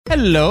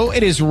Hello,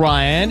 it is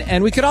Ryan,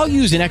 and we could all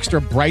use an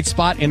extra bright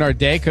spot in our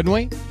day, couldn't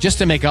we? Just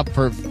to make up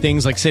for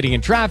things like sitting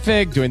in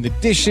traffic, doing the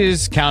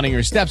dishes, counting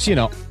your steps,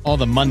 all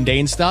the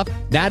mundane stuff.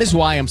 That is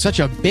why I'm such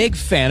a big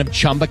fan of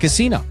Chumba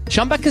Casino.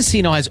 Chumba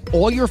Casino has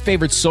all your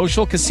favorite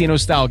social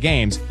casino-style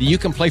games that you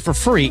can play for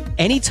free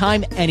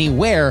anytime,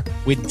 anywhere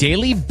with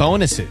daily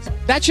bonuses.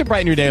 That should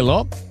brighten your day a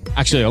little.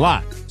 Actually, a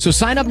lot. So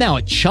sign up now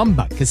at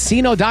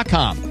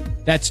ChumbaCasino.com.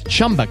 That's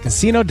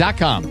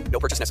ChumbaCasino.com. No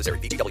purchase necessary.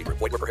 VGW Group.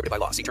 Void where prohibited by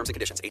law. See terms and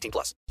conditions.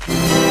 18+.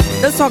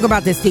 Let's talk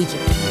about this teacher.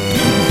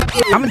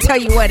 I'm going to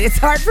tell you what, it's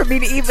hard for me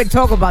to even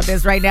talk about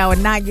this right now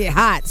and not get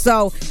hot.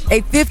 So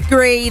a 5th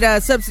grade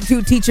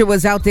substitute teacher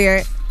was out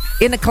there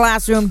in the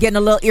classroom getting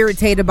a little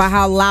irritated by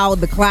how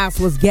loud the class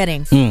was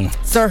getting.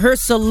 So her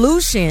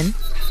solution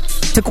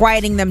to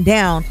quieting them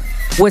down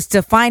was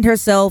to find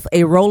herself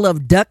a roll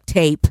of duct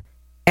tape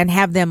and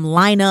have them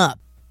line up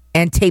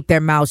and tape their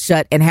mouths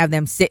shut and have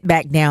them sit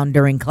back down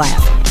during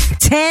class.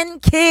 10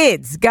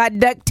 kids got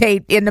duct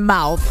tape in the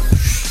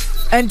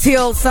mouth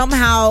until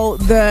somehow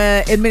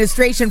the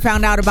administration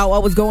found out about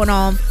what was going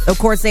on. Of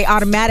course, they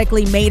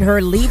automatically made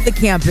her leave the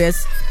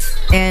campus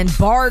and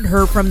barred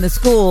her from the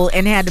school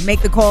and had to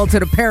make the call to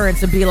the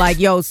parents and be like,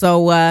 yo,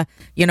 so,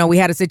 we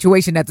had a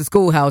situation at the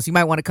schoolhouse. You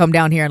might want to come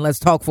down here and let's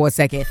talk for a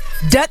second.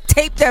 Duct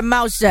tape their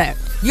mouth shut.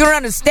 You don't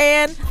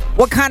understand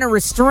what kind of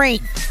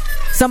restraint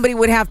somebody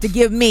would have to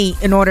give me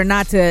in order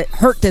not to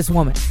hurt this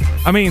woman.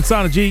 I mean,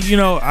 Sana G,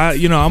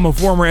 I'm a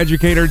former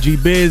educator.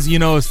 G-Biz,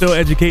 is still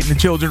educating the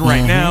children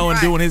right now and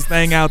doing his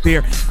thing out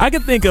there. I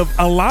can think of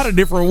a lot of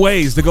different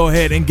ways to go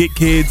ahead and get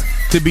kids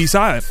to be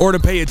silent or to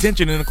pay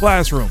attention in the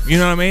classroom. You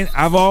know what I mean?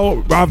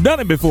 I've done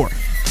it before.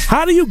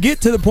 How do you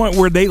get to the point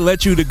where they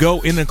let you to go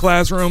in the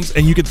classrooms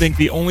and you can think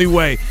the only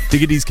way to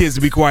get these kids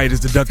to be quiet is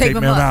to duct tape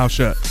their mouth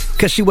shut?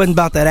 Because she wasn't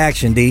about that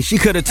action, D. She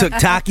could have took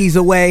Takis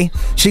away.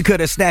 She could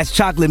have snatched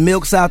chocolate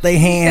milks out their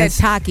hands.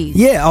 Takis.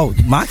 Yeah,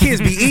 my kids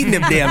be eating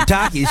them damn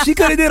Takis. She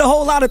could have did a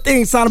whole lot of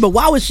things, Sana, but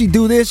why would she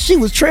do this? She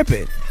was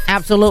tripping.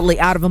 Absolutely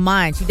out of her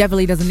mind. She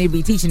definitely doesn't need to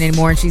be teaching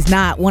anymore, and she's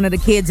not. One of the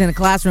kids in the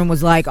classroom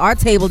was like, our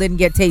table didn't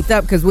get taped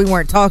up because we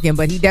weren't talking,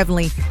 but he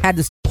definitely had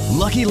to.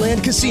 Lucky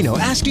Land Casino,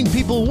 asking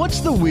people, what's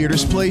the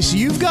weirdest place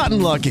you've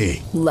gotten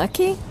lucky?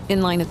 Lucky?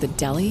 In line at the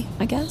deli,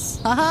 I guess?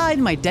 Aha,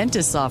 in my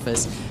dentist's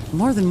office.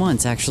 More than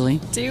once,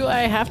 actually. Do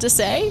I have to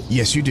say?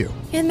 Yes, you do.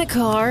 In the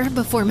car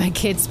before my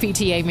kids'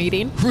 PTA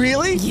meeting.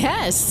 Really?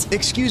 Yes.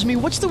 Excuse me,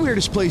 what's the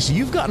weirdest place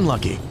you've gotten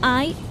lucky?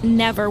 I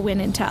never win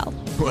and tell.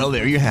 Well,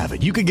 there you have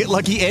it. You can get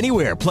lucky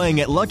anywhere, playing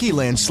at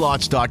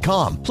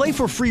LuckyLandSlots.com. Play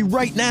for free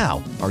right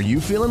now. Are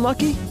you feeling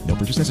lucky? No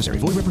purchase necessary.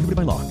 Void where prohibited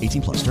by law.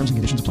 18+. Terms and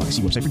conditions apply.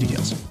 See website for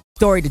details.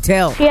 Story to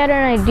tell. She had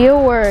an idea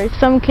where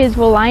some kids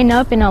will line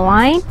up in a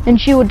line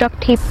and she would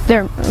duct tape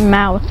their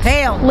mouth.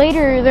 Damn.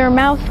 Later, their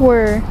mouths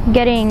were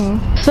getting,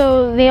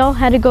 so they all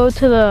had to go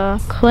to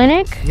the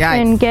clinic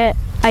and get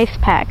ice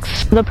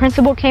packs. The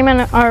principal came in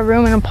our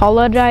room and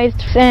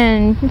apologized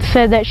and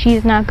said that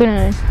she's not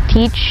going to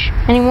teach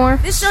anymore.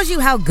 This shows you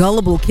how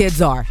gullible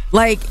kids are.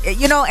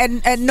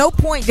 And at no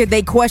point did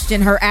they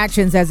question her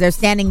actions as they're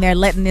standing there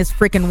letting this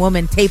freaking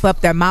woman tape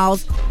up their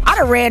mouths. I'd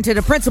have ran to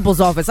the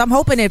principal's office. I'm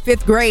hoping in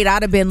 5th grade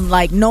I'd have been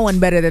knowing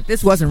better that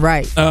this wasn't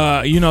right.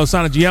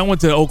 Sana G, I went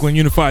to Oakland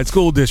Unified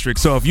School District,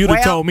 so if you'd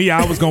have told me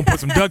I was going to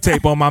put some duct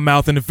tape on my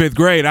mouth in the 5th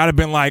grade, I'd have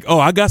been like, oh,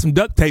 I got some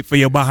duct tape for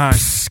your behind.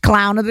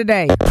 Clown of the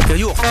day. Yo,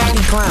 you a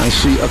fucking clown. I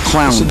see a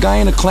clown. It's a guy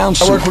in a clown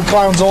suit. I work with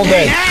clowns all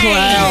day.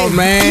 Clown,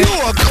 man. You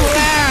a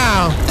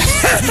clown.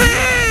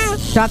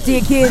 Talk to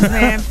your kids,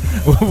 man.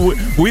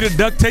 We'd have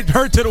duct taped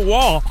her to the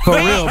wall. For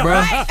real,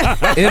 bro.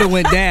 It'd have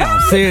went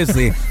down.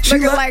 Seriously.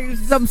 Looking like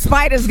some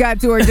spiders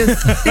got to her, just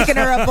sticking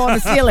her up on the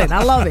ceiling.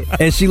 I love it.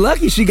 And she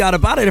lucky she got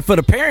up out of there before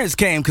the parents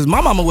came, because my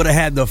mama would have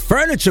had the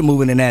furniture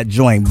moving in that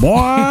joint,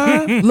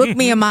 boy. Look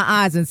me in my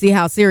eyes and see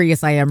how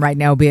serious I am right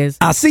now, Biz.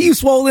 I see you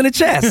swole in the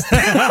chest.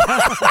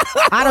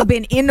 I'd have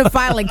been in the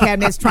filing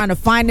cabinets trying to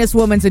find this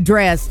woman's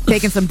address,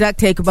 taking some duct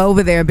tape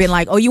over there and been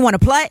like, oh, you want to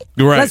play?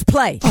 Right. Let's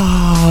play.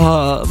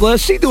 Well,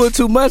 she doing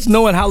too much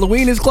knowing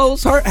Halloween is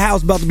close. Her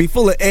house about to be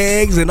full of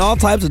eggs and all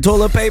types of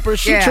toilet paper.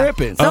 She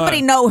tripping.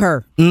 Somebody know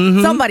her.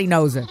 Somebody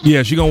knows her.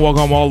 Yeah, she gonna walk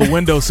home, all the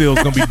window sills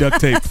gonna be duct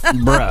taped.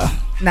 Bruh.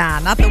 Nah,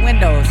 not the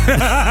windows.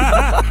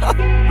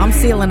 I'm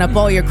sealing up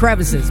all your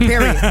crevices,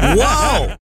 period. Whoa.